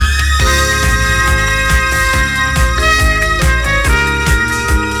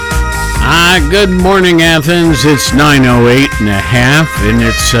Good morning, Athens. It's 9:08 and a half, and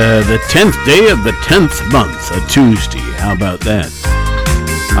it's the 10th day of the 10th month, a Tuesday. How about that?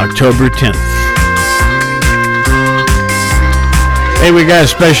 October 10th. Hey, we got a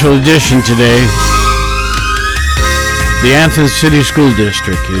special edition today. The Athens City School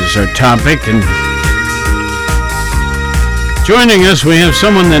District is our topic, and joining us, we have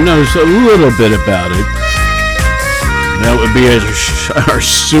someone that knows a little bit about it. That would be our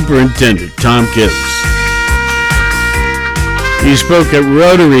superintendent, Tom Gibbs. He spoke at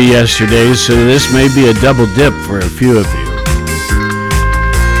Rotary yesterday, so this may be a double dip for a few of you.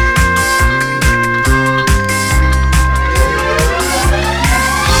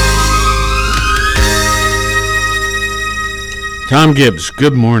 Tom Gibbs,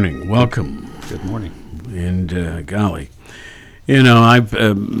 good morning. Welcome. Good morning. And golly, you know, I've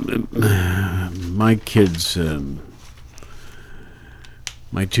my kids.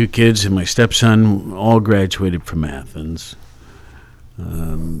 My two kids and my stepson all graduated from Athens.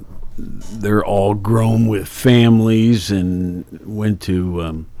 They're all grown with families and went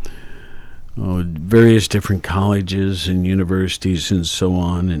to various different colleges and universities and so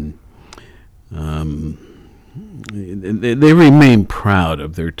on. And they remain proud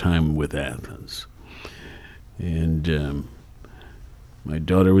of their time with Athens. And my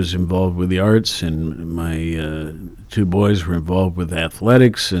daughter was involved with the arts, and my two boys were involved with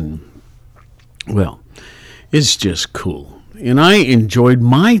athletics, and, well, it's just cool. And I enjoyed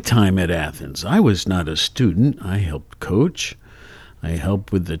my time at Athens. I was not a student. I helped coach. I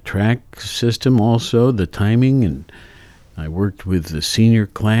helped with the track system also, the timing, and I worked with the senior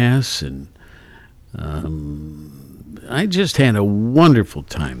class, and I just had a wonderful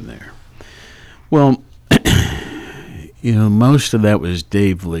time there. Well, you know, most of that was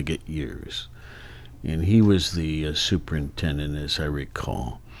Dave Liggett years, and he was the superintendent, as I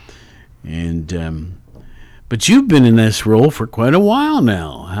recall. And but you've been in this role for quite a while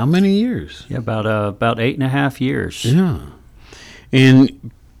now. How many years? Yeah, about 8.5 years. Yeah. And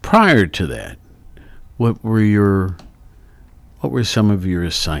prior to that, what were some of your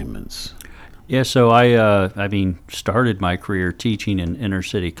assignments? Yeah, so I started my career teaching in inner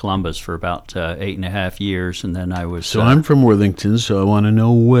city Columbus for about 8.5 years, and then I was... So I'm from Worthington, so I want to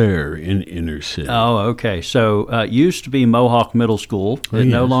know where in inner city. Oh, okay. So it used to be Mohawk Middle School. It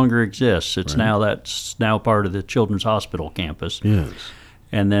no longer exists. It's that's now part of the Children's Hospital campus. Yes.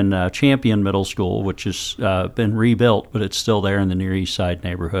 And then Champion Middle School, which has been rebuilt, but it's still there in the Near East Side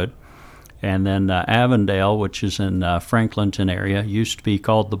neighborhood. And then Avondale, which is in Franklinton area, used to be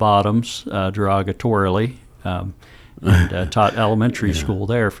called the Bottoms, derogatorily, and taught elementary school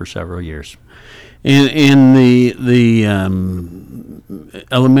there for several years. In the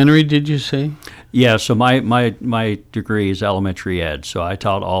elementary, did you say? Yeah, so my degree is elementary ed, so I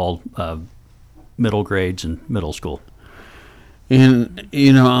taught all middle grades and middle school. And,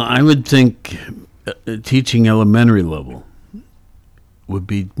 you know, I would think teaching elementary level would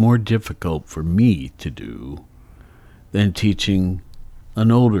be more difficult for me to do than teaching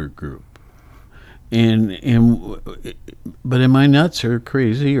an older group. But am I nuts or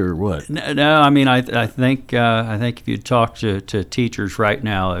crazy or what? No, I mean I think if you talk to teachers right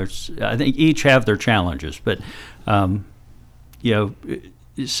now, I think each have their challenges, but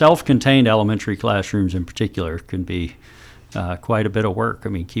self-contained elementary classrooms in particular can be quite a bit of work. I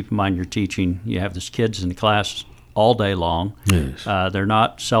mean, keep in mind you're teaching, you have these kids in the class all day long. Yes. They're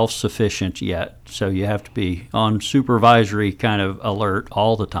not self-sufficient yet, so you have to be on supervisory kind of alert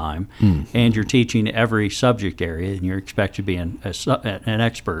all the time. And you're teaching every subject area, and you're expected to be an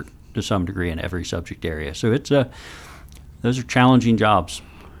expert to some degree in every subject area. So those are challenging jobs.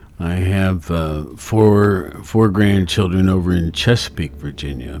 I have four grandchildren over in Chesapeake,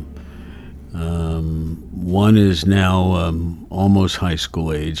 Virginia. One is now almost high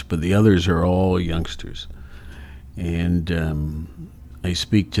school age, but the others are all youngsters. And I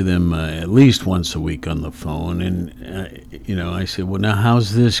speak to them at least once a week on the phone, and I say, well, now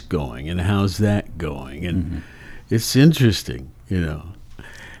how's this going, and how's that going, and it's interesting,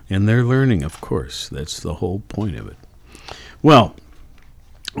 and they're learning, of course. That's the whole point of it. Well,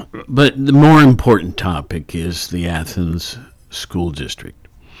 but the more important topic is the Athens School District.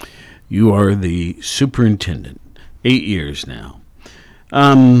 You are the superintendent, 8 years now.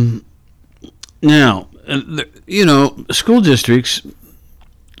 Now, school districts,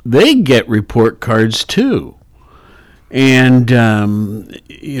 they get report cards too. And,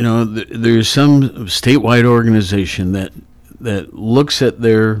 there's some statewide organization that looks at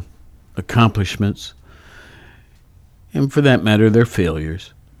their accomplishments, and for that matter, their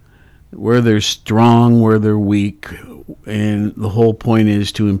failures, where they're strong, where they're weak, and the whole point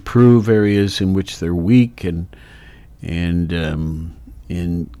is to improve areas in which they're weak and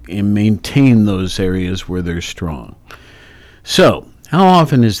maintain those areas where they're strong. So, how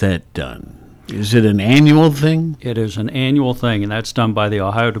often is that done? Is it an annual thing? It is an annual thing, and that's done by the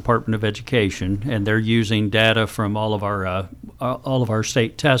Ohio Department of Education, and they're using data from all of our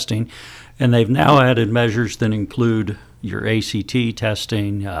state testing, and they've now added measures that include your ACT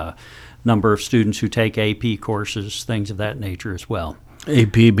testing, number of students who take AP courses, things of that nature as well.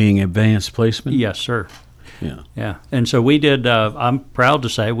 AP being advanced placement? Yes, sir. Yeah. And so we did, I'm proud to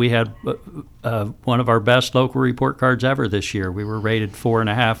say, we had one of our best local report cards ever this year. We were rated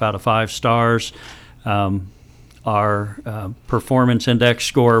 4.5 out of 5 stars. Our performance index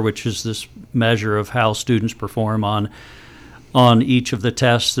score, which is this measure of how students perform on each of the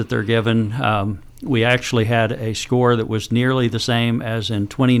tests that they're given, we actually had a score that was nearly the same as in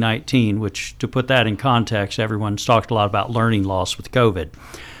 2019, which, to put that in context, everyone's talked a lot about learning loss with COVID.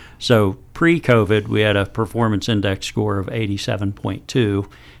 So pre-COVID, we had a performance index score of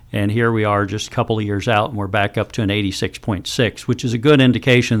 87.2, and here we are just a couple of years out, and we're back up to an 86.6, which is a good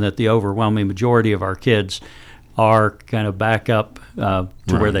indication that the overwhelming majority of our kids are kind of back up to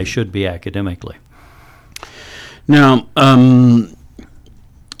where they should be academically. Now,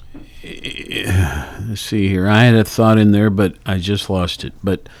 let's see here. I had a thought in there, but I just lost it.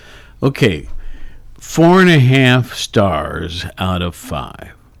 But, okay, 4.5 stars out of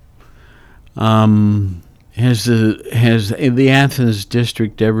 5. Has the Athens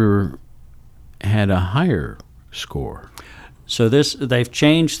district ever had a higher score? So they've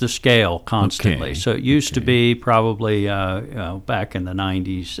changed the scale constantly. Okay. So it used to be probably back in the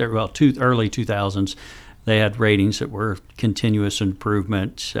 90s, early 2000s, they had ratings that were continuous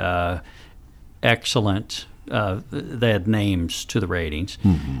improvement, excellent. They had names to the ratings,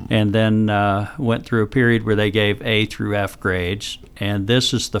 and then went through a period where they gave A through F grades, and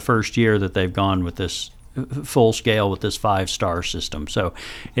this is the first year that they've gone with this full scale with this 5-star system. So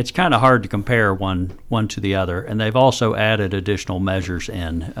it's kind of hard to compare one to the other, and they've also added additional measures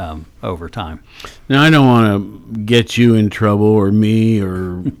in over time. Now, I don't want to get you in trouble or me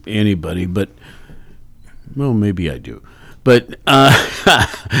or anybody, but, well, maybe I do. But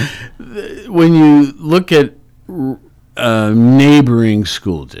when you look at neighboring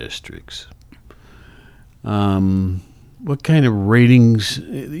school districts, what kind of ratings?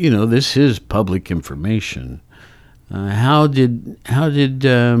 This is public information. How did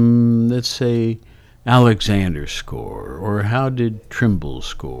let's say Alexander score, or how did Trimble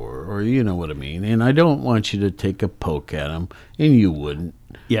score, or you know what I mean? And I don't want you to take a poke at them, and you wouldn't.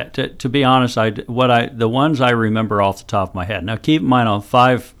 Yeah, to be honest, the ones I remember off the top of my head. Now, keep in mind, on a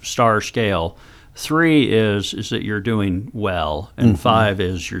 5-star scale, 3 is that you're doing well, and 5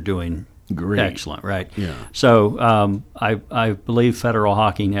 is you're doing great, excellent, right? Yeah. So I believe Federal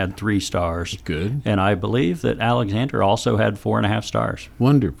Hocking had 3 stars. Good. And I believe that Alexander also had 4.5 stars.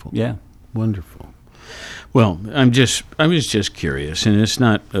 Wonderful. Yeah. Wonderful. Well, I was just curious, and it's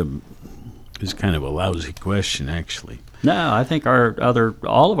not. It's kind of a lousy question, actually. No, I think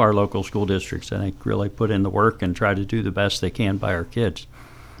all of our local school districts, I think, really put in the work and try to do the best they can by our kids.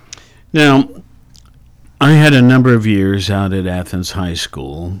 Now, I had a number of years out at Athens High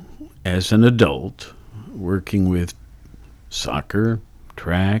School as an adult, working with soccer,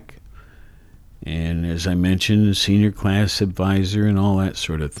 track, and as I mentioned, a senior class advisor and all that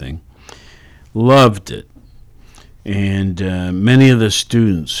sort of thing. Loved it. And many of the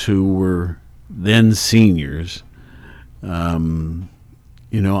students who were then seniors, I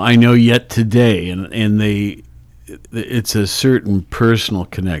know yet today, and it's a certain personal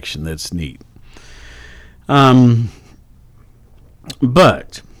connection that's neat. But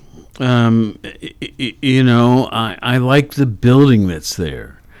I like the building that's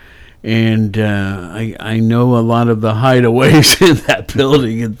there. And I know a lot of the hideaways in that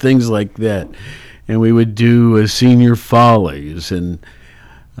building and things like that. And we would do senior follies and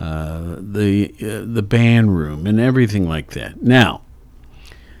the band room and everything like that. Now,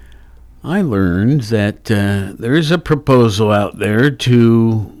 I learned that there is a proposal out there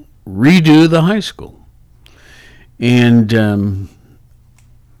to redo the high school. And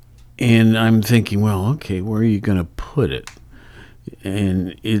I'm thinking, well, okay, where are you going to put it?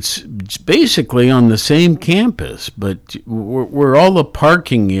 And it's basically on the same campus, but where all the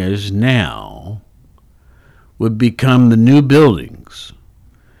parking is now would become the new buildings.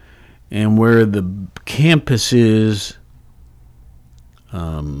 And where the campus is,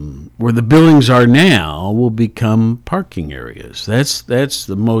 where the buildings are now, will become parking areas. That's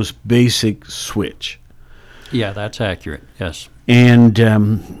the most basic switch. Yeah, that's accurate, yes. And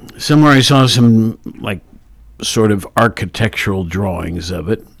somewhere I saw some like sort of architectural drawings of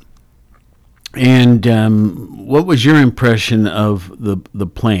it. And what was your impression of the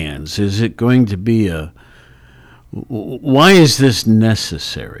plans? Is it going to be why is this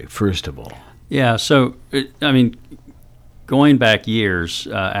necessary, first of all? Yeah, so, going back years,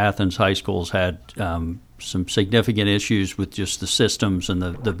 Athens High School's had some significant issues with just the systems and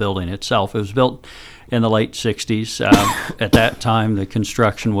the building itself. It was built in the late 60s. At that time, the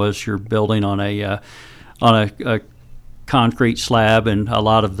construction was you're building on a concrete slab, and a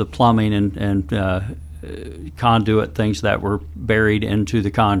lot of the plumbing and conduit things that were buried into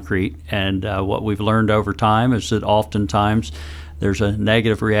the concrete. And what we've learned over time is that oftentimes there's a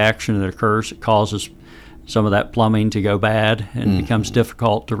negative reaction that occurs. It causes some of that plumbing to go bad and becomes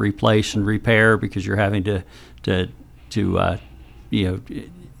difficult to replace and repair because you're having to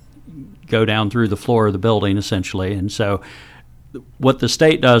go down through the floor of the building essentially. And so what the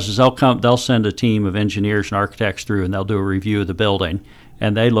state does is they'll send a team of engineers and architects through, and they'll do a review of the building,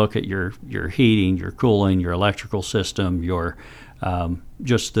 and they look at your heating, your cooling, your electrical system, your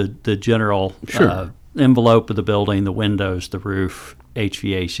just the general envelope of the building, the windows, the roof,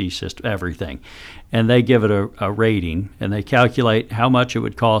 HVAC system, everything. And they give it a rating, and they calculate how much it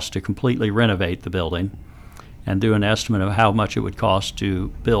would cost to completely renovate the building and do an estimate of how much it would cost to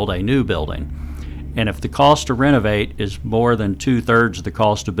build a new building. And if the cost to renovate is more than 2/3 of the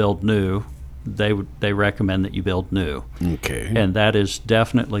cost to build new, they recommend that you build new. Okay. And that is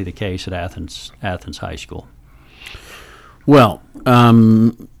definitely the case at Athens High School. Well,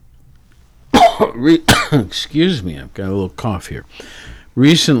 excuse me, I've got a little cough here.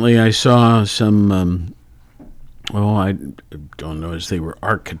 Recently, I saw some, I don't know as they were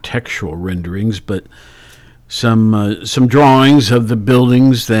architectural renderings, but some drawings of the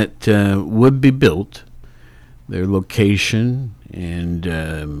buildings that would be built, their location,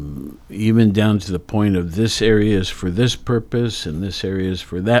 and even down to the point of this area is for this purpose and this area is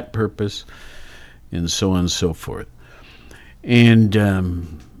for that purpose, and so on and so forth. And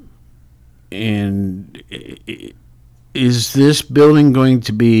is this building going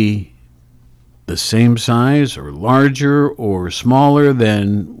to be the same size or larger or smaller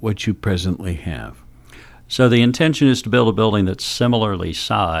than what you presently have? So the intention is to build a building that's similarly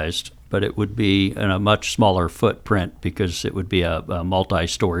sized, but it would be in a much smaller footprint because it would be a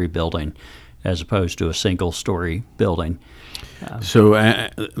multi-story building as opposed to a single-story building. So,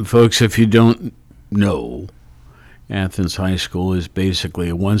 folks, if you don't know, Athens High School is basically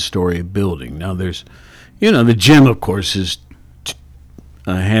a one-story building. Now, there's, the gym, of course,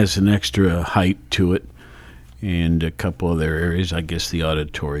 has an extra height to it, and a couple other areas, I guess the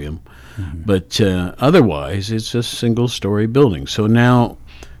auditorium. Mm-hmm. But otherwise, it's a single-story building. So now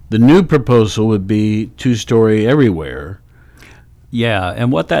the new proposal would be two-story everywhere. Yeah,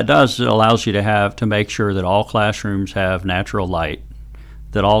 and what that does, it allows you to make sure that all classrooms have natural light,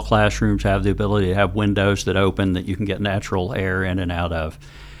 that all classrooms have the ability to have windows that open that you can get natural air in and out of.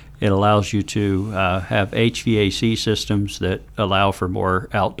 It allows you to have HVAC systems that allow for more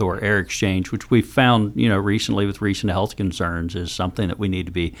outdoor air exchange, which we've found, recently with recent health concerns is something that we need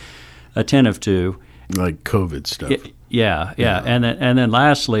to be attentive to. Like COVID stuff. Yeah. And then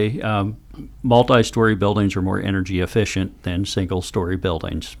lastly, multi-story buildings are more energy efficient than single-story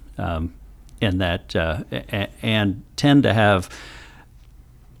buildings, and tend to have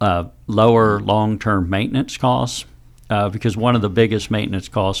lower long-term maintenance costs. Because one of the biggest maintenance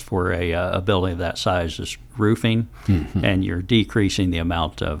costs for a building of that size is roofing, mm-hmm. and you're decreasing the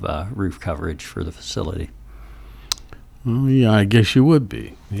amount of roof coverage for the facility. Well, yeah, I guess you would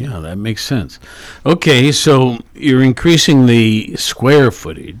be. Yeah, that makes sense. Okay, so you're increasing the square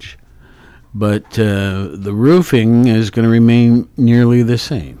footage, but the roofing is going to remain nearly the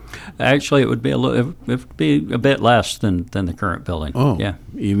same. Actually, it would be a bit less than the current building. Oh, yeah,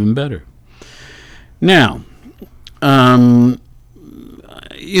 even better. Now, I'm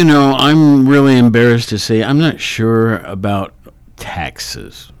really embarrassed to say I'm not sure about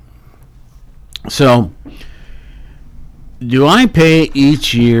taxes. So, do I pay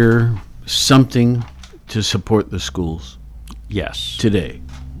each year something to support the schools? Yes. Today?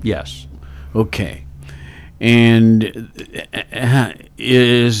 Yes. Okay. And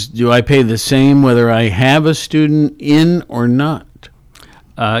do I pay the same whether I have a student in or not?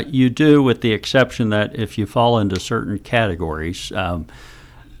 You do, with the exception that if you fall into certain categories,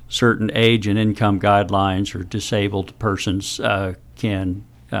 certain age and income guidelines, or disabled persons can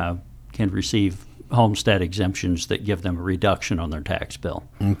receive homestead exemptions that give them a reduction on their tax bill.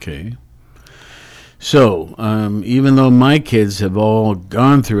 Okay. So, even though my kids have all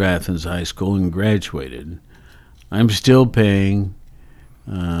gone through Athens High School and graduated, I'm still paying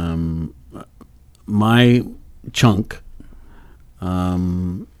my chunk,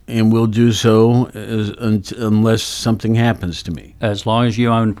 and will do so unless something happens to me. As long as you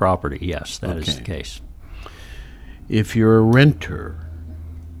own property, yes, that is the case. If you're a renter,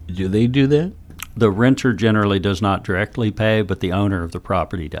 do they do that? The renter generally does not directly pay, but the owner of the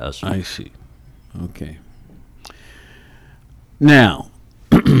property does. I see. Okay. Now,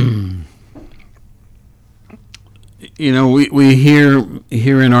 we hear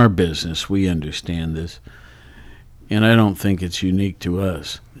here in our business, we understand this, and I don't think it's unique to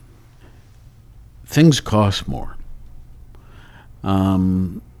us. Things cost more.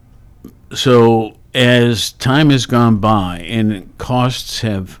 So as time has gone by and costs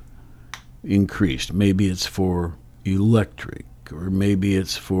have increased, maybe it's for electric, or maybe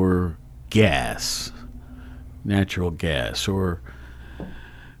it's for gas, natural gas, or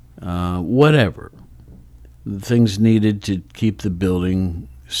whatever, things needed to keep the building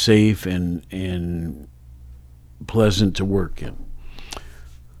safe and pleasant to work in.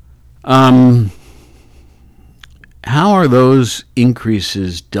 How are those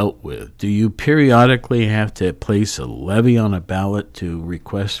increases dealt with? Do you periodically have to place a levy on a ballot to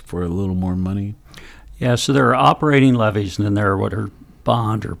request for a little more money? Yeah, so there are operating levies, and then there are what are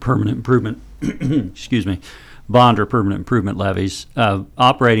bond or permanent improvement, bond or permanent improvement levies.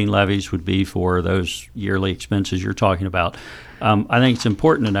 Operating levies would be for those yearly expenses you're talking about. I think it's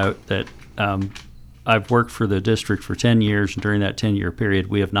important to note that I've worked for the district for 10 years, and during that 10-year period,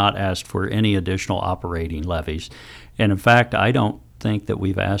 we have not asked for any additional operating levies. And in fact, I don't think that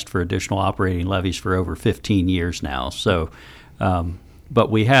we've asked for additional operating levies for over 15 years now. So,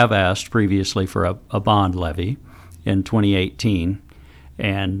 but we have asked previously for a bond levy in 2018,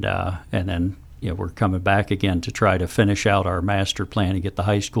 and then we're coming back again to try to finish out our master plan and get the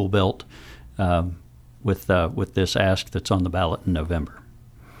high school built with this ask that's on the ballot in November.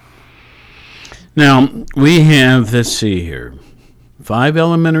 Now, we have, let's see here, 5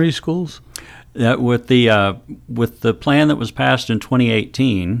 elementary schools? With the plan that was passed in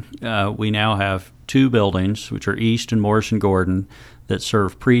 2018, we now have 2 buildings, which are East and Morrison Gordon, that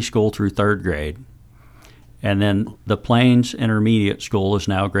serve preschool through 3rd grade. And then the Plains Intermediate School is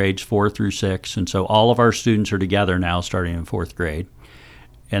now grades 4 through 6, and so all of our students are together now starting in 4th grade.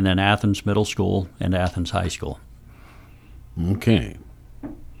 And then Athens Middle School and Athens High School. Okay.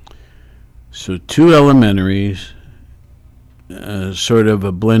 So 2 elementaries, sort of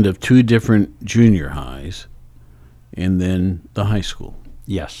a blend of 2 different junior highs, and then the high school.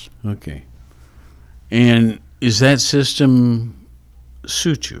 Yes. Okay. And is that system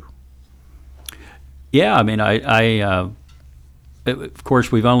suit you? Yeah, I mean, of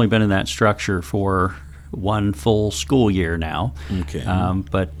course, we've only been in that structure for 1 full school year now. Okay.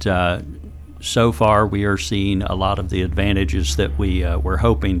 But so far, we are seeing a lot of the advantages that we were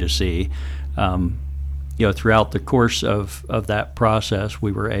hoping to see. Throughout the course of that process,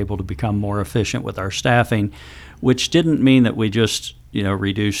 we were able to become more efficient with our staffing, which didn't mean that we just,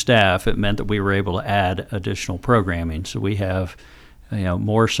 reduced staff. It meant that we were able to add additional programming. So we have,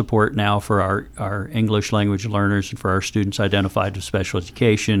 more support now for our English language learners and for our students identified with special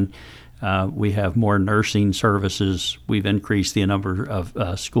education. We have more nursing services. We've increased the number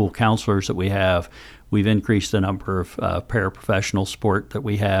of school counselors that we have. We've increased the number of paraprofessional support that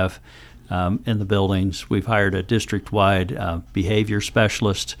we have in the buildings. We've hired a district-wide behavior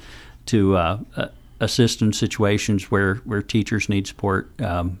specialist to assist in situations where teachers need support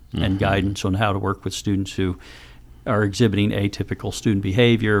and guidance on how to work with students who are exhibiting atypical student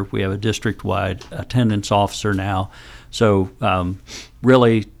behavior. We have a district-wide attendance officer now. So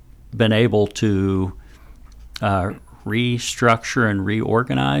really been able to restructure and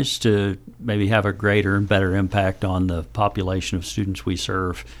reorganize to maybe have a greater and better impact on the population of students we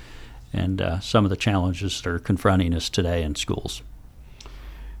serve and some of the challenges that are confronting us today in schools.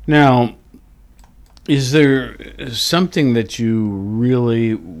 Now, is there something that you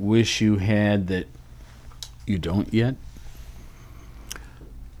really wish you had that you don't yet?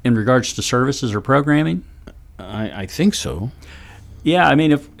 In regards to services or programming? I think so. Yeah, I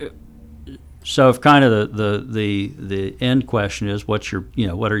mean, if kind of the end question is, what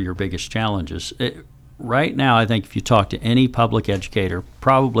are your biggest challenges? Right now, I think if you talk to any public educator,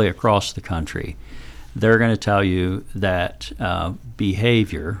 probably across the country, they're going to tell you that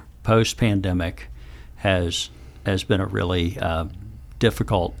behavior post-pandemic has been a really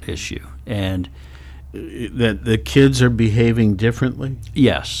difficult issue, and that the kids are behaving differently?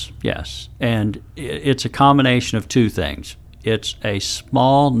 Yes, and it's a combination of 2 things. It's a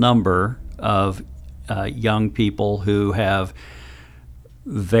small number of young people who have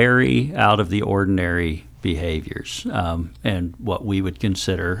very out of the ordinary behaviors and what we would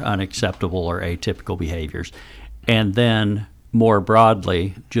consider unacceptable or atypical behaviors. And then more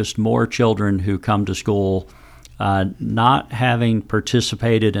broadly, just more children who come to school not having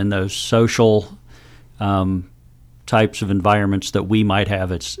participated in those social types of environments that we might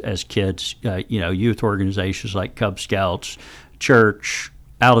have as kids, youth organizations like Cub Scouts, church,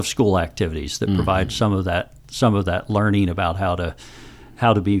 out-of-school activities that provide some of that learning about how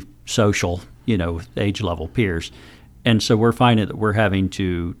to be social, with age-level peers. And so we're finding that we're having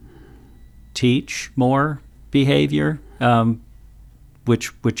to teach more behavior,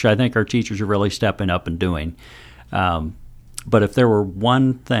 which I think our teachers are really stepping up and doing. But if there were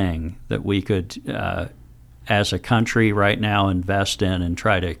one thing that we could, as a country right now, invest in and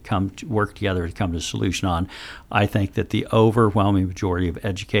try to work together to come to a solution on, I think that the overwhelming majority of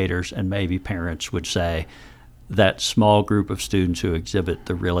educators and maybe parents would say that small group of students who exhibit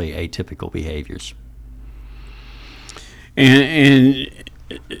the really atypical behaviors. And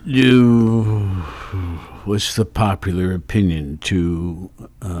what's the popular opinion, to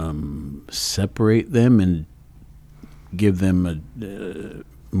separate them and give them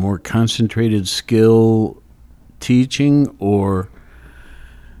a more concentrated skill teaching, or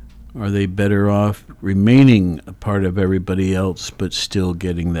are they better off remaining a part of everybody else but still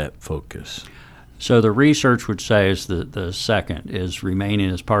getting that focus? So the research would say is the second, is remaining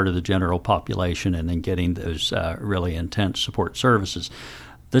as part of the general population and then getting those really intense support services.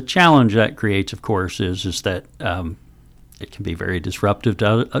 The challenge that creates, of course, is that it can be very disruptive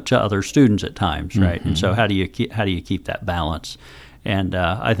to other students at times, right? Mm-hmm. And so how do you keep that balance? And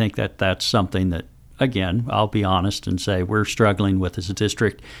I think that's something that, again, I'll be honest and say we're struggling with as a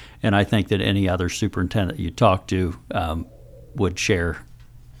district, and I think that any other superintendent you talk to would share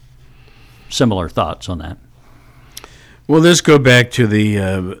similar thoughts on that. Well, let's go back to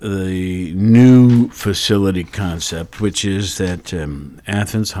the new facility concept, which is that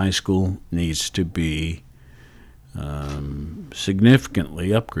Athens High School needs to be significantly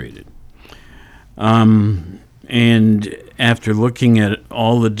upgraded. And after looking at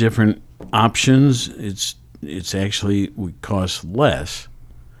all the different options, it's actually would cost less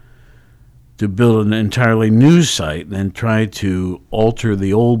to build an entirely new site than try to alter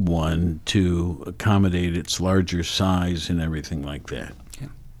the old one to accommodate its larger size and everything like that. Yeah.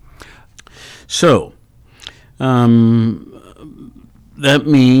 So that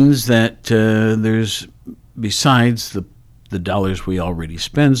means that there's, besides the dollars we already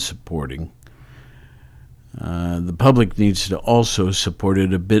spend supporting, the public needs to also support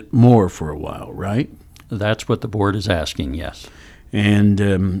it a bit more for a while, right? That's what the board is asking, yes.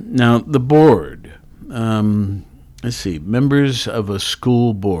 And now the board, let's see, members of a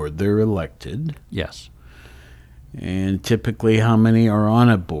school board, they're elected. Yes. And typically how many are on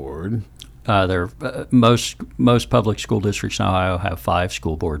a board? Most public school districts in Ohio have 5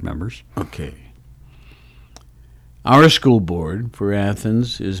 school board members. Okay. Our school board for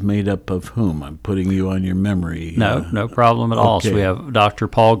Athens is made up of whom? I'm putting you on your memory. No problem at all. So we have Dr.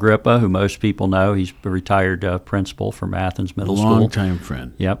 Paul Grippa, who most people know. He's a retired principal from Athens Middle School. Long-time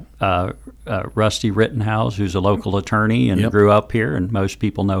friend. Yep. Rusty Rittenhouse, who's a local attorney and grew up here, and most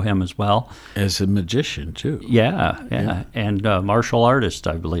people know him as well. As a magician, too. Yeah. And martial artist,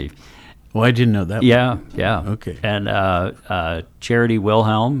 I believe. Oh, I didn't know that. Yeah. Okay. And Charity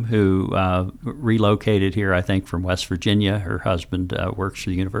Wilhelm, who relocated here, I think, from West Virginia. Her husband works for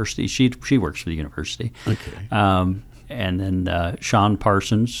the university. She works for the university. Okay. And then Sean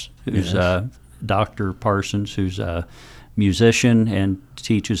Parsons, who's Dr. Parsons, who's a musician and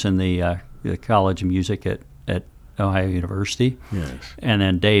teaches in the College of Music at Ohio University. Yes. And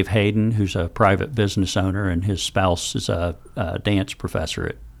then Dave Hayden, who's a private business owner, and his spouse is a dance professor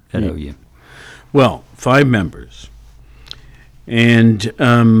at OU. Well, 5 members. And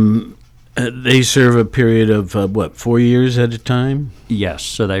they serve a period of, 4 years at a time? Yes.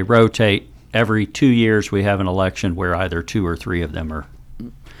 So they rotate. Every 2 years we have an election where either 2 or 3 of them are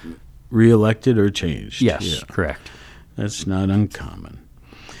re-elected or changed. Yes, correct. That's not uncommon.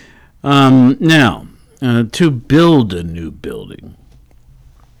 Now, to build a new building,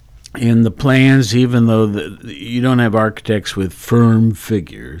 in the plans, even though you don't have architects with firm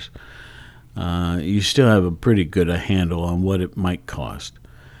figures, you still have a pretty good handle on what it might cost.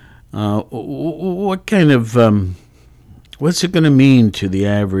 What kind of what's it going to mean to the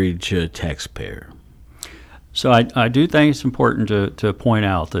average taxpayer? So I do think it's important to point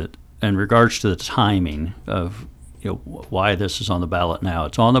out that in regards to the timing of why this is on the ballot now,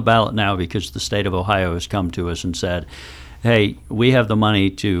 it's on the ballot now because the state of Ohio has come to us and said, hey, we have the money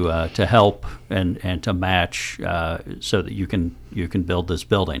to help and to match so that you can build this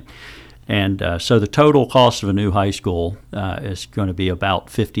building. And so the total cost of a new high school is going to be about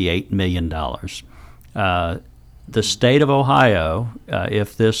 $58 million. The state of Ohio,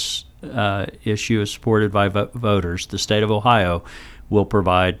 if this issue is supported by voters, the state of Ohio will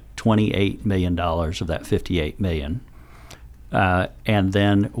provide $28 million of that $58 million. And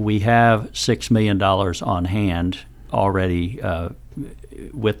then we have $6 million on hand already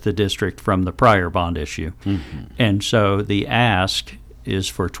with the district from the prior bond issue. Mm-hmm. And so the ask is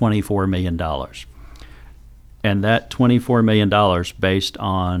for $24 million. And that $24 million, based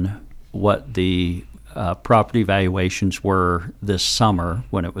on what the property valuations were this summer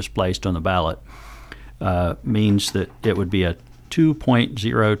when it was placed on the ballot, means that it would be a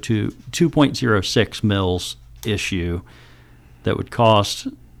 2.06 mils issue that would cost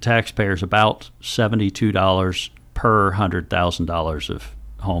taxpayers about $72 per $100,000 of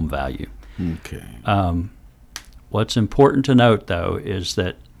home value. Okay. What's important to note, though, is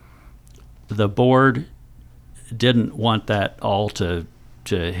that the board didn't want that all to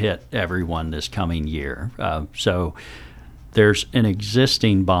hit everyone this coming year. So there's an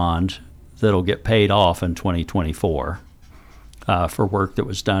existing bond that'll get paid off in 2024 for work that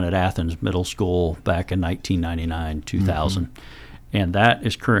was done at Athens Middle School back in 1999, 2000. Mm-hmm. And that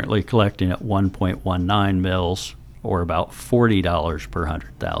is currently collecting at 1.19 mils, or about $40 per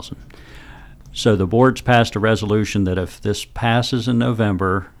 100,000. So the board's passed a resolution that if this passes in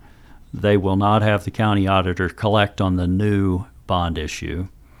November, they will not have the county auditor collect on the new bond issue.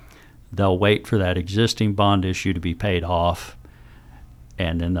 They'll wait for that existing bond issue to be paid off,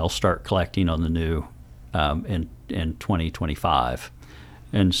 and then they'll start collecting on the new in 2025.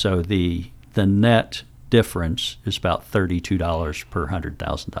 And so the net difference is about $32 per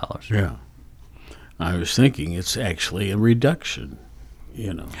 $100,000. Yeah. I was thinking it's actually a reduction,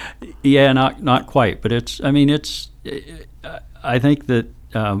 Yeah, not quite, but I think that,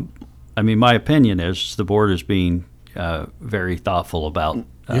 my opinion is the board is being very thoughtful about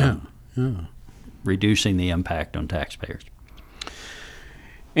reducing the impact on taxpayers.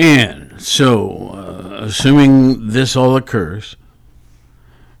 And so, assuming this all occurs,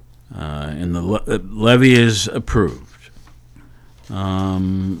 and the levy is approved,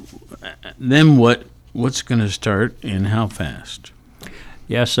 then what's going to start and how fast?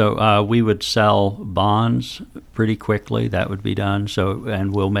 Yeah, so we would sell bonds pretty quickly. That would be done. So,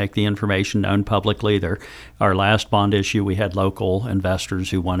 and we'll make the information known publicly. Our last bond issue, we had local investors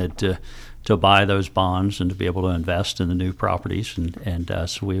who wanted to buy those bonds and to be able to invest in the new properties, and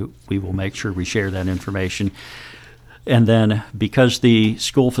so we will make sure we share that information. And then, because the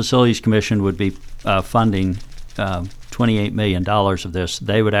School Facilities Commission would be funding $28 million of this,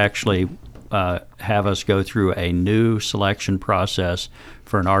 they would actually have us go through a new selection process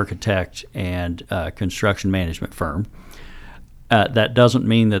for an architect and construction management firm. That doesn't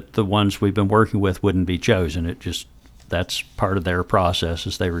mean that the ones we've been working with wouldn't be chosen. That's part of their process,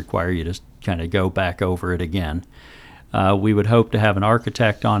 is they require you to kind of go back over it again. We would hope to have an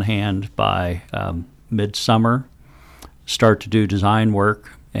architect on hand by midsummer, start to do design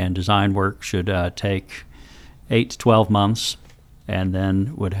work, and design work should take 8 to 12 months, and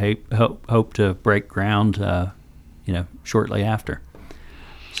then would hope to break ground shortly after.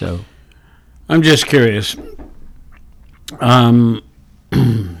 So I'm just curious.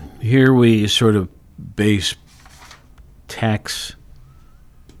 Here we sort of base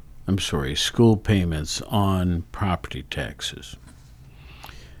school payments on property taxes.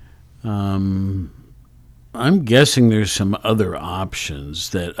 I'm guessing there's some other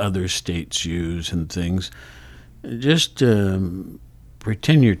options that other states use and things. Just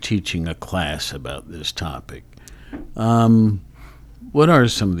pretend you're teaching a class about this topic. What are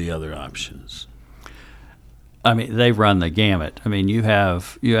some of the other options? They run the gamut. You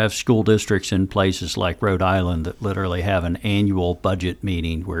have school districts in places like Rhode Island that literally have an annual budget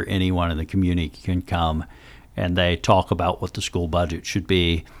meeting where anyone in the community can come, and they talk about what the school budget should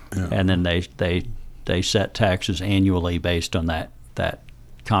be, and then they set taxes annually based on that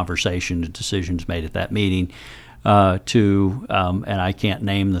conversation and decisions made at that meeting. And I can't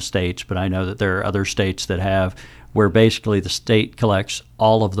name the states, but I know that there are other states that have where basically the state collects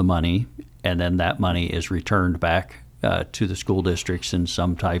all of the money, and then that money is returned back to the school districts in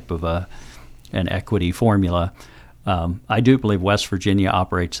some type of an equity formula. I do believe West Virginia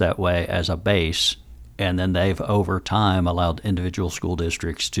operates that way as a base, and then they've over time allowed individual school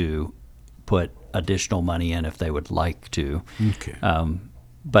districts to put additional money in if they would like to. Okay.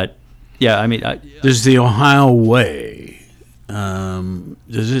 But yeah, does the Ohio way,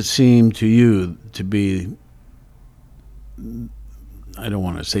 does it seem to you to be, I don't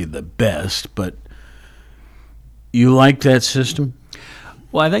want to say the best, but you like that system?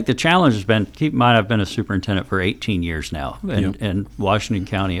 Well, I think the challenge has been, keep in mind, I've been a superintendent for 18 years now, in Washington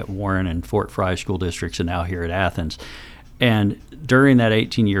County at Warren and Fort Fry school districts, and now here at Athens. And during that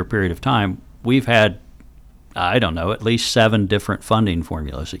 18-year period of time, we've had, I don't know, at least 7 different funding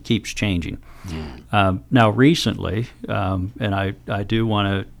formulas. It keeps changing. Now, recently, and I do want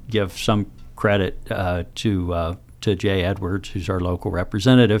to give some credit to Jay Edwards, who's our local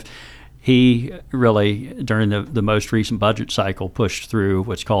representative. He really, during the most recent budget cycle, pushed through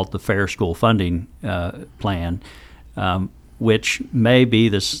what's called the Fair School Funding Plan, which may be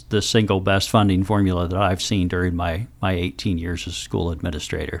the single best funding formula that I've seen during my 18 years as a school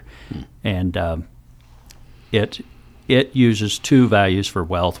administrator. And it uses 2 values for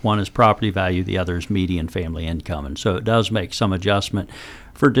wealth. One is property value, the other is median family income. And so it does make some adjustment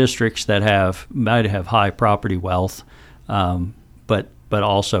for districts that might have high property wealth, but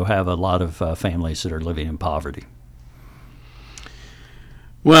also have a lot of families that are living in poverty.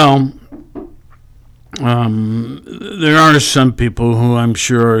 Well, there are some people who I'm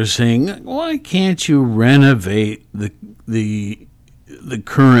sure are saying, why can't you renovate the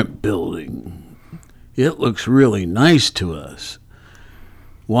current building? It looks really nice to us.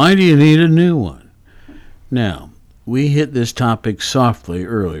 Why do you need a new one? Now, we hit this topic softly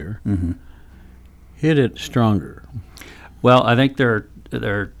earlier. Mm-hmm. Hit it stronger. Well, I think there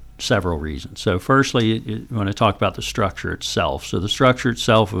are several reasons. So firstly, you want to talk about the structure itself. So the structure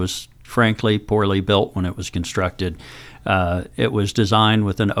itself was frankly poorly built when it was constructed. It was designed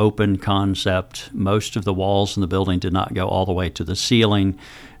with an open concept. Most of the walls in the building did not go all the way to the ceiling.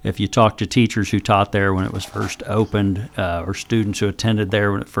 If you talk to teachers who taught there when it was first opened, or students who attended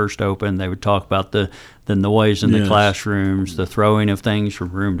there when it first opened, they would talk about the noise in the classrooms, the throwing of things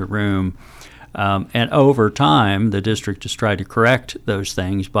from room to room. And over time, the district has tried to correct those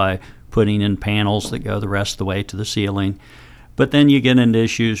things by putting in panels that go the rest of the way to the ceiling. But then you get into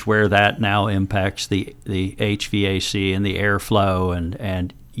issues where that now impacts the HVAC and the airflow,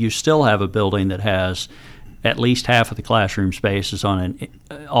 and you still have a building that has at least half of the classroom space is on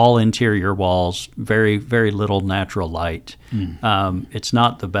all interior walls, very, very little natural light. It's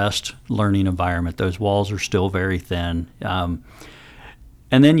not the best learning environment. Those walls are still very thin. And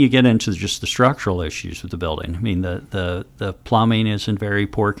then you get into just the structural issues with the building. I mean, the plumbing is in very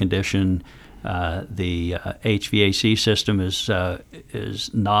poor condition. The HVAC system is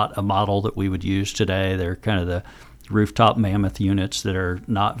not a model that we would use today. They're kind of the rooftop mammoth units that are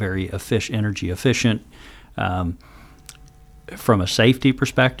not very energy efficient. From a safety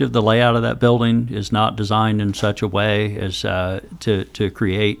perspective, the layout of that building is not designed in such a way as to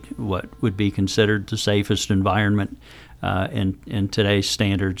create what would be considered the safest environment. In today's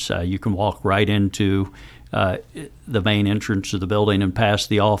standards, you can walk right into the main entrance of the building and past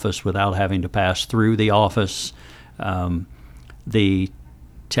the office without having to pass through the office. The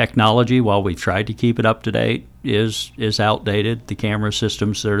technology, while we've tried to keep it up to date, is outdated. The camera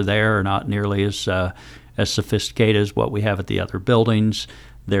systems that are there are not nearly as sophisticated as what we have at the other buildings.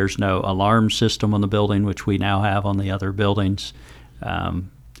 There's no alarm system on the building, which we now have on the other buildings.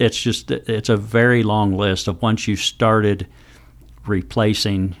 It's a very long list of once you started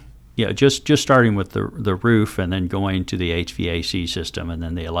replacing, just starting with the roof and then going to the HVAC system and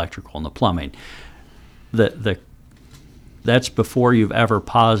then the electrical and the plumbing. That's before you've ever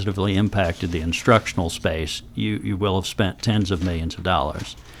positively impacted the instructional space. You will have spent tens of millions of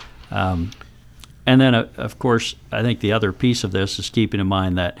dollars. And then, of course, I think the other piece of this is keeping in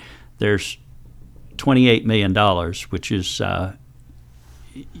mind that there's $28 million, which is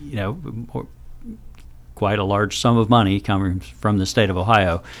quite a large sum of money coming from the state of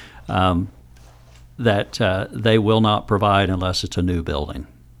Ohio, that they will not provide unless it's a new building.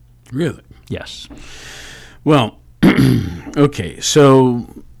 Really? Yes. Well, okay,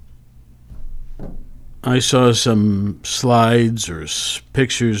 so I saw some slides or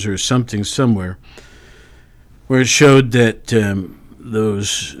pictures or something somewhere where it showed that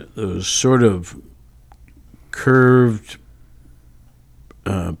those sort of curved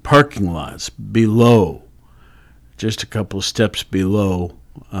parking lots below, just a couple of steps below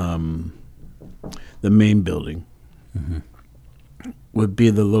the main building, would be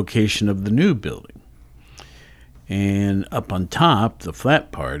the location of the new building. And up on top, the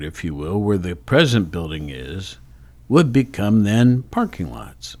flat part, if you will, where the present building is, would become then parking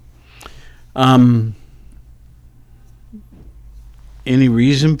lots. Any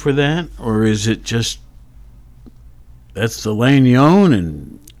reason for that? Or is it just that's the land you own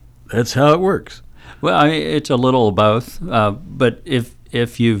and that's how it works? Well, it's a little of both. But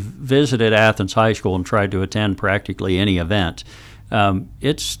if you've visited Athens High School and tried to attend practically any event,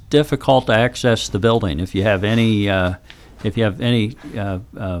 it's difficult to access the building. If you have any if you have any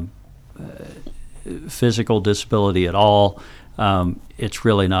physical disability at all, it's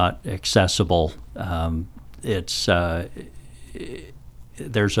really not accessible. There's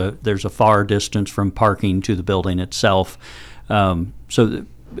a far distance from parking to the building itself, so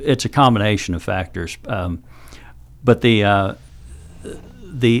it's a combination of factors. But the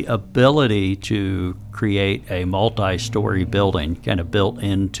ability to create a multi-story building kind of built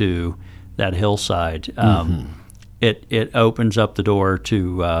into that hillside, it opens up the door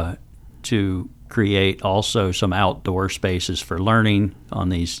to create also some outdoor spaces for learning on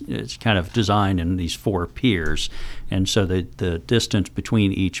these. It's kind of designed in these 4 piers, and so the distance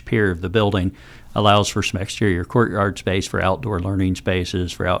between each pier of the building allows for some exterior courtyard space for outdoor learning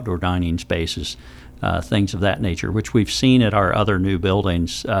spaces, for outdoor dining spaces, things of that nature, which we've seen at our other new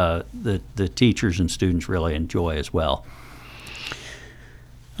buildings the teachers and students really enjoy as well.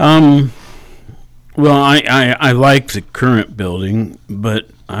 Well, I like the current building, but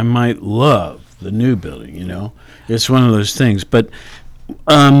I might love the new building, It's one of those things. But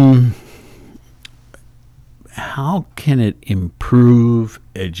how can it improve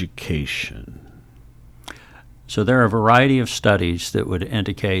education? So there are a variety of studies that would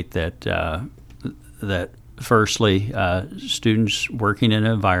indicate that firstly, students working in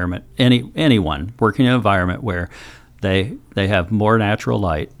an environment, anyone working in an environment where they have more natural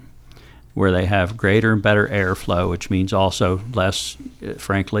light, where they have greater and better airflow, which means also less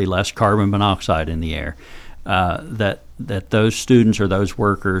carbon monoxide in the air, that those students or those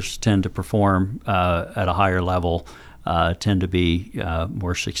workers tend to perform at a higher level, tend to be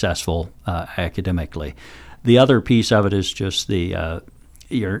more successful academically. The other piece of it is just you're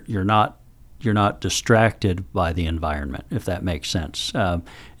not distracted by the environment, if that makes sense.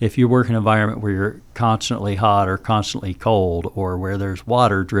 If you work in an environment where you're constantly hot or constantly cold, or where there's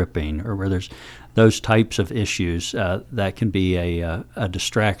water dripping, or where there's those types of issues, that can be a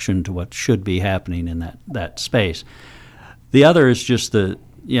distraction to what should be happening in that space. The other is just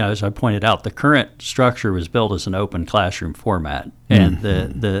as I pointed out, the current structure was built as an open classroom format, and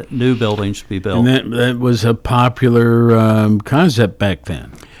the new buildings to be built. And that was a popular concept back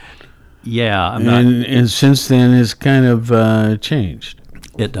then. Yeah, and since then it's kind of changed.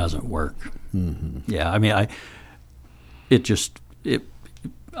 It doesn't work. Mm-hmm. Yeah, I mean, I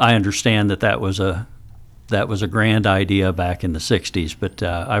understand that was a grand idea back in the 60s, but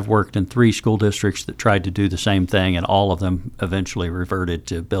I've worked in 3 school districts that tried to do the same thing, and all of them eventually reverted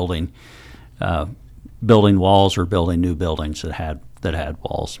to building walls or building new buildings that had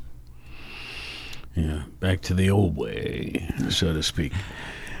walls. Yeah, back to the old way, so to speak.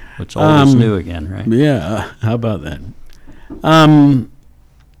 What's old is new again, right? Yeah, how about that?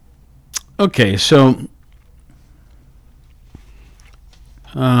 Okay, so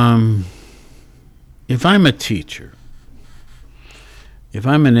if I'm a teacher, if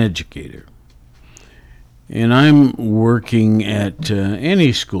I'm an educator, and I'm working at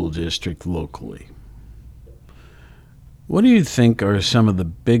any school district locally, what do you think are some of the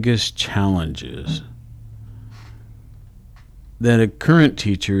biggest challenges that a current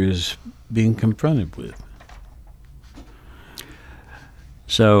teacher is being confronted with?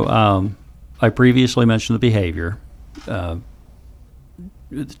 So I previously mentioned the behavior, the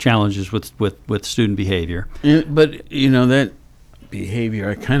challenges with student behavior. But, that behavior,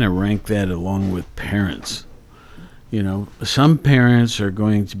 I kind of rank that along with parents. Some parents are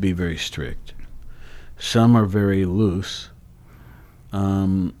going to be very strict. Some are very loose.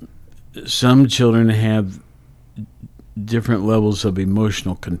 Some children have different levels of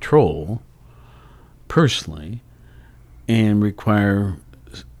emotional control personally and require.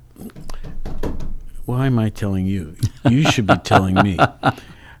 Why am I telling you? You should be telling me.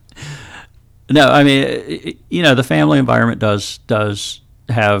 No, I mean, the family environment does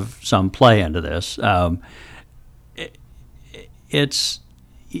have some play into this. It's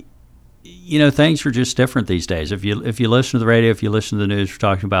things are just different these days. If you listen to the radio, if you listen to the news, we're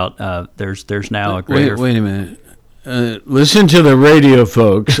talking about there's now a greater. Wait a minute. Listen to the radio,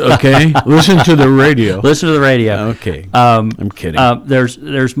 folks, okay? Listen to the radio. Listen to the radio. Okay. I'm kidding.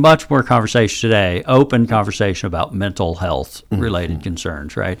 There's much more conversation today, open conversation about mental health related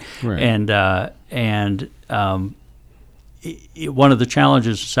concerns, right? Right. And one of the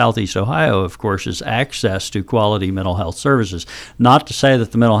challenges of Southeast Ohio, of course, is access to quality mental health services. Not to say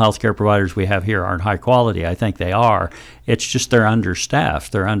that the mental health care providers we have here aren't high quality. I think they are. It's just they're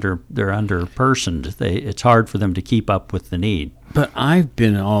understaffed. They're underpersoned. It's hard for them to keep up with the need. But I've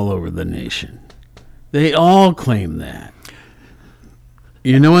been all over the nation. They all claim that.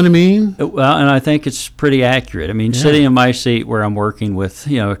 You know what I mean? Well, and I think it's pretty accurate. I mean, sitting in my seat where I'm working with,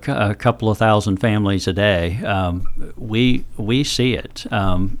 a couple of thousand families a day, we see it.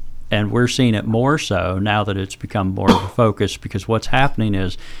 And we're seeing it more so now that it's become more of a focus, because what's happening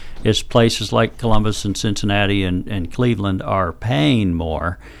is places like Columbus and Cincinnati and Cleveland are paying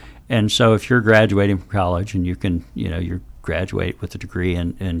more. And so if you're graduating from college and you can, you graduate with a degree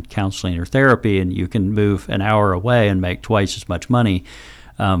in counseling or therapy, and you can move an hour away and make twice as much money,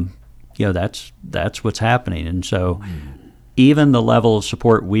 that's what's happening. And so even the level of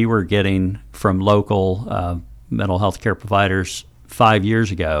support we were getting from local mental health care providers 5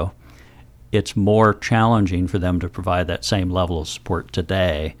 years ago, it's more challenging for them to provide that same level of support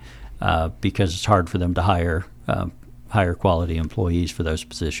today, because it's hard for them to hire higher quality employees for those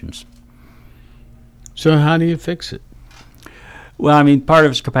positions. So how do you fix it? Well, I mean, part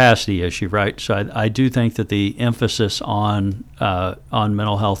of it's capacity issue, right? So I do think that the emphasis on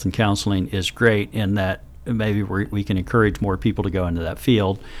mental health and counseling is great, in that maybe we can encourage more people to go into that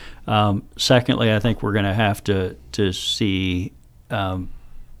field. Secondly, I think we're going to have to see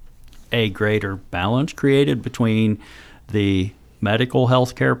a greater balance created between the medical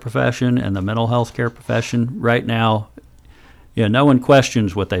health care profession and the mental health care profession. Right now, no one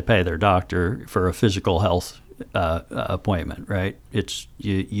questions what they pay their doctor for a physical health appointment, right? It's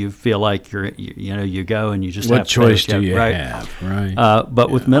you feel like you go and you just what have to choice pay, do you right? have, right? But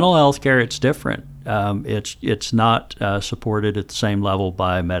with mental health care, it's different. It's not supported at the same level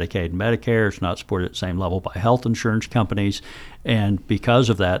by Medicaid and Medicare. It's not supported at the same level by health insurance companies, and because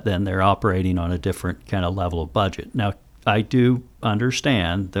of that, then they're operating on a different kind of level of budget. Now, I do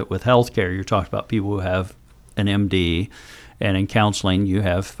understand that with health care, you're talking about people who have an MD, and in counseling, you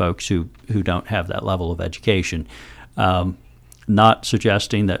have folks who don't have that level of education. Not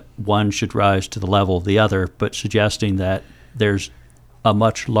suggesting that one should rise to the level of the other, but suggesting that there's a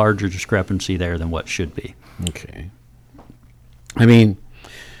much larger discrepancy there than what should be. Okay. I mean,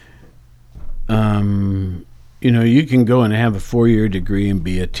 you can go and have a 4-year degree and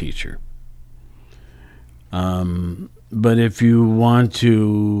be a teacher. But if you want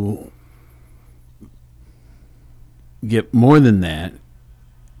to get more than that,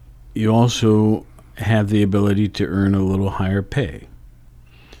 you also have the ability to earn a little higher pay.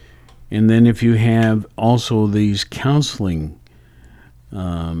 And then if you have also these counseling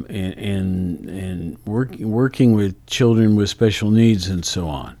and working with children with special needs and so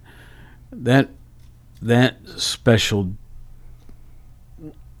on, that special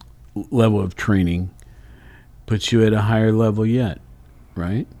level of training puts you at a higher level yet,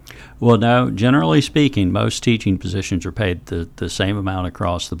 right? Well, no, generally speaking, most teaching positions are paid the same amount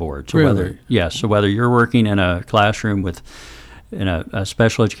across the board. So really? So whether you're working in a classroom in a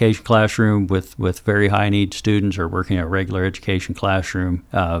special education classroom with very high need students, or working in a regular education classroom,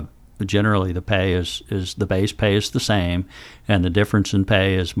 generally the pay is the base pay is the same, and the difference in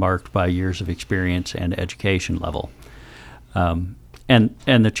pay is marked by years of experience and education level. And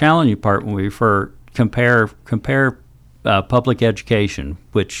the challenging part when we compare public education,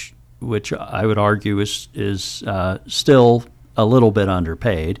 which I would argue is still a little bit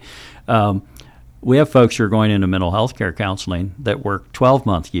underpaid. We have folks who are going into mental health care counseling that work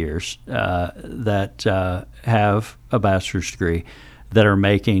 12-month years that have a bachelor's degree, that are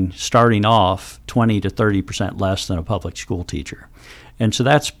making, starting off, 20 to 30% less than a public school teacher. And so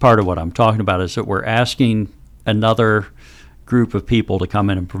that's part of what I'm talking about, is that we're asking another group of people to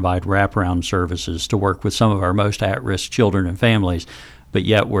come in and provide wraparound services to work with some of our most at-risk children and families, but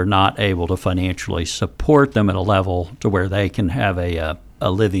yet we're not able to financially support them at a level to where they can have a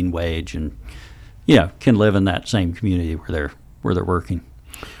living wage and can live in that same community where they're working.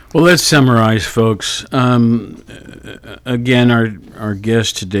 Well, let's summarize, folks. Again, our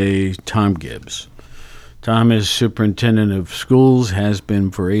guest today, Tom Gibbs. Tom is superintendent of schools, has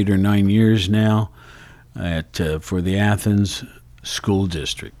been for 8 or 9 years now for the Athens School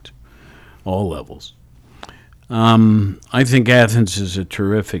District, all levels. I think Athens is a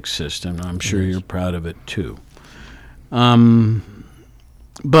terrific system. I'm sure you're proud of it too.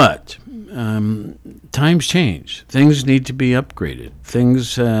 But times change. Things need to be upgraded.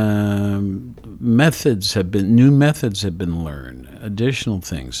 New methods have been learned, additional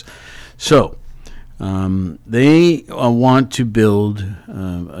things. So they want to build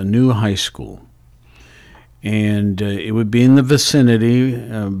a new high school. And it would be in the vicinity,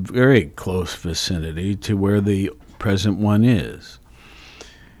 very close vicinity to where the present one is.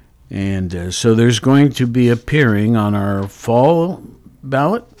 And so there's going to be appearing on our fall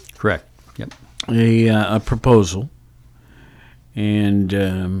ballot. Correct. Yep. A proposal,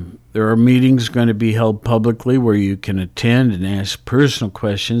 And there are meetings going to be held publicly where you can attend and ask personal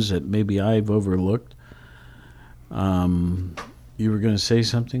questions that maybe I've overlooked. You were going to say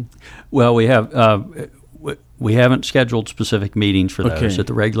something? Well, we haven't scheduled specific meetings for those. Okay. At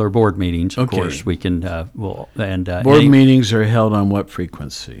the regular board meetings, of Okay. course, we can. Board meetings are held on what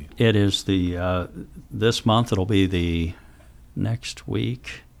frequency? It is this month. It'll be the next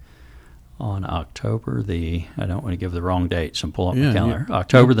week on October I don't want to give the wrong date, so I'm pulling up my calendar. Yeah.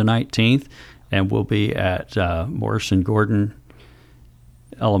 October the 19th, and we'll be at Morrison Gordon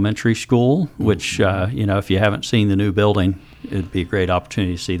Elementary School, which, if you haven't seen the new building, it'd be a great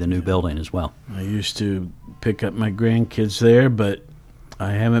opportunity to see the new building as well. I used to pick up my grandkids there, but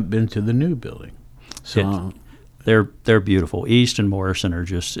I haven't been to the new building. So They're beautiful. East and Morrison are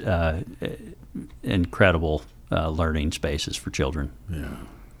just incredible learning spaces for children. yeah.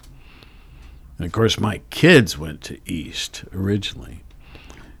 And of course, my kids went to East originally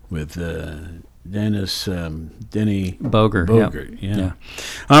with Denny Boger. Yeah.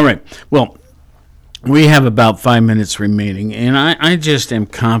 All right. Well, we have about 5 minutes remaining, and I just am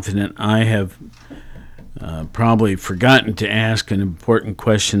confident I have probably forgotten to ask an important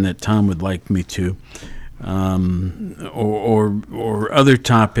question that Tom would like me to, or other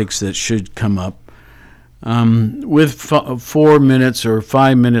topics that should come up. With 4 minutes or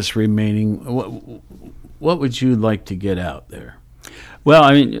 5 minutes remaining, what would you like to get out there? Well,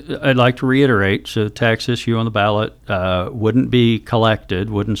 I mean, I'd like to reiterate, so tax issue on the ballot wouldn't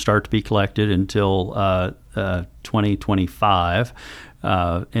start to be collected until 2025.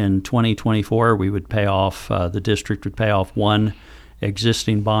 In 2024, we would pay off, the district would pay off one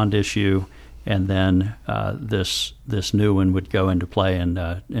existing bond issue, and then this new one would go into play in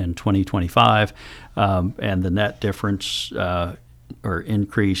 2025, and the net difference or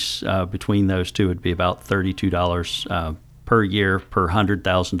increase between those two would be about $32 per year per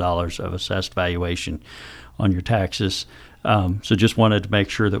 $100,000 of assessed valuation on your taxes. So just wanted to make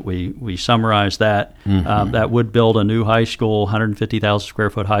sure that we summarize that. Mm-hmm. That would build a new high school, 150,000 square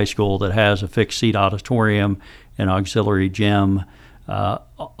foot high school that has a fixed seat auditorium, an auxiliary gym,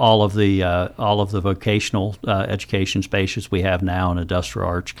 all of the vocational education spaces we have now in industrial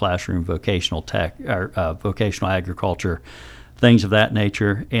arts, classroom, vocational tech, or vocational agriculture, things of that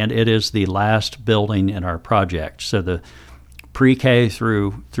nature. And it is the last building in our project. So the pre-K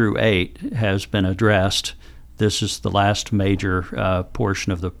through 8 has been addressed. This is the last major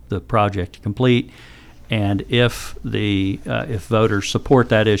portion of the project to complete. And if voters support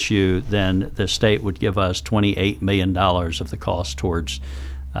that issue, then the state would give us $28 million of the cost towards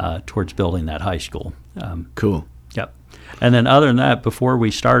building that high school. Cool. Yep. And then other than that, before we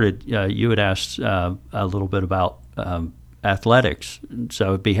started, you had asked a little bit about athletics.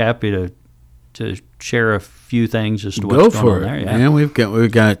 So I'd be happy to share a few things as to what's going on there. Go for it, man. We've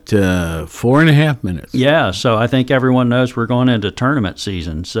got 4.5 minutes. Yeah. So I think everyone knows we're going into tournament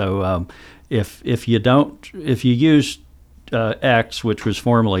season. So if you use X, which was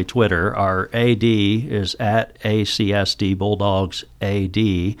formerly Twitter, our AD is at ACSD Bulldogs AD,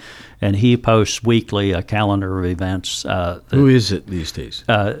 and he posts weekly a calendar of events. Who is it these days?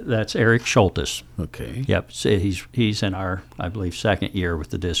 That's Eric Schultes. Okay. Yep. So he's in our, I believe, second year with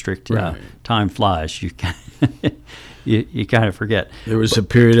the district. Right. Time flies. You you kind of forget. There was a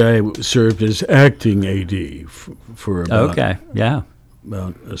period I served as acting AD for about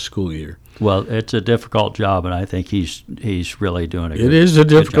a school year. Well, it's a difficult job, and I think he's really doing It is a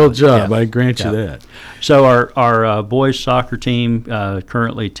difficult job. Yeah. I grant you that. So our boys soccer team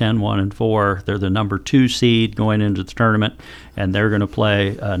currently 10-1-4. They're the number 2 seed going into the tournament, and they're going to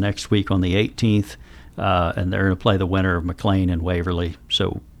play next week on the 18th, and they're going to play the winner of McLean and Waverly.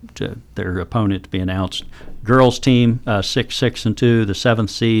 So their opponent to be announced. Girls team 6-6-2, the 7th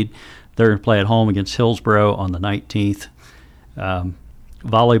seed. They're going to play at home against Hillsborough on the 19th.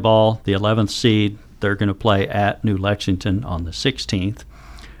 Volleyball, the 11th seed, they're going to play at New Lexington on the 16th.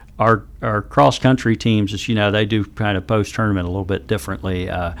 Our cross-country teams, as you know, they do kind of post-tournament a little bit differently.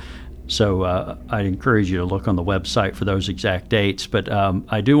 So I'd encourage you to look on the website for those exact dates. But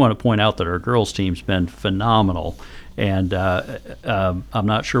I do want to point out that our girls' team's been phenomenal. And I'm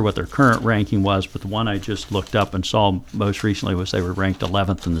not sure what their current ranking was, but the one I just looked up and saw most recently was they were ranked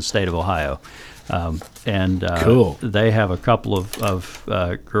 11th in the state of Ohio. Cool. They have a couple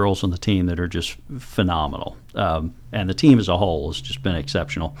of girls on the team that are just phenomenal. And the team as a whole has just been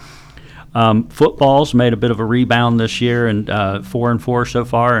exceptional. Football's made a bit of a rebound this year, and 4-4 so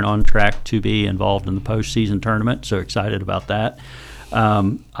far, and on track to be involved in the postseason tournament. So excited about that.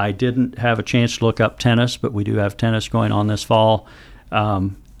 I didn't have a chance to look up tennis, but we do have tennis going on this fall.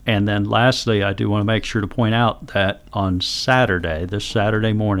 And then lastly, I do want to make sure to point out that on Saturday, this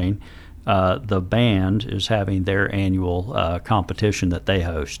Saturday morning, the band is having their annual competition that they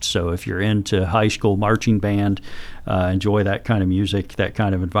host. So if you're into high school marching band, enjoy that kind of music, that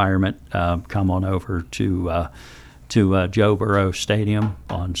kind of environment, come on over to Joe Burrow Stadium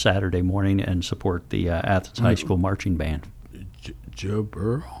on Saturday morning and support the Athens High School marching band. Joe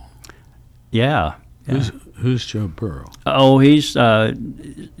Burrow? Yeah. Who's Joe Burrow? Oh, he's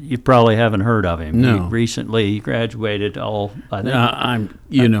you probably haven't heard of him. No. He recently graduated. I think,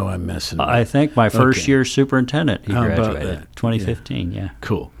 I'm messing with I think my first Okay. year superintendent. He How about graduated that? 2015. Yeah.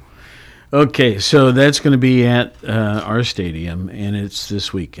 Cool. Okay, so that's going to be at our stadium, and it's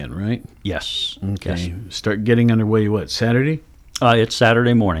this weekend, right? Yes. Okay. Yes. Start getting underway, what, Saturday? It's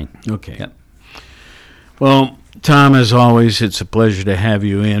Saturday morning. Okay. Yep. Well, Tom, as always, it's a pleasure to have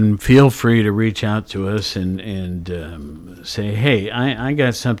you in. Feel free to reach out to us and say, hey, I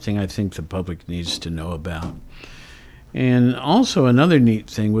got something I think the public needs to know about. And also another neat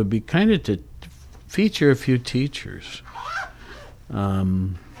thing would be kind of to feature a few teachers.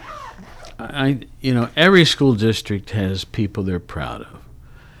 Every school district has people they're proud of.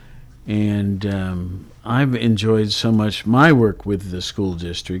 And I've enjoyed so much my work with the school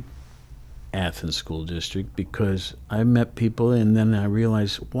district, Athens School District, because I met people and then I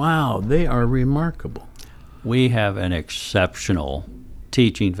realized, wow, they are remarkable. We have an exceptional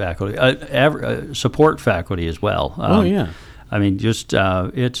teaching faculty, support faculty as well. Oh, yeah. I mean, just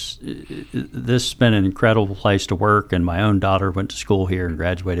this has been an incredible place to work, and my own daughter went to school here and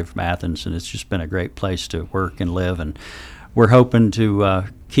graduated from Athens, and it's just been a great place to work and live, and we're hoping to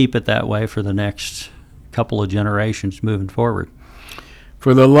keep it that way for the next couple of generations moving forward.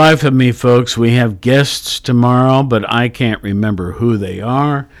 For the life of me, folks, we have guests tomorrow, but I can't remember who they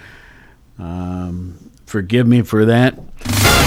are. Forgive me for that.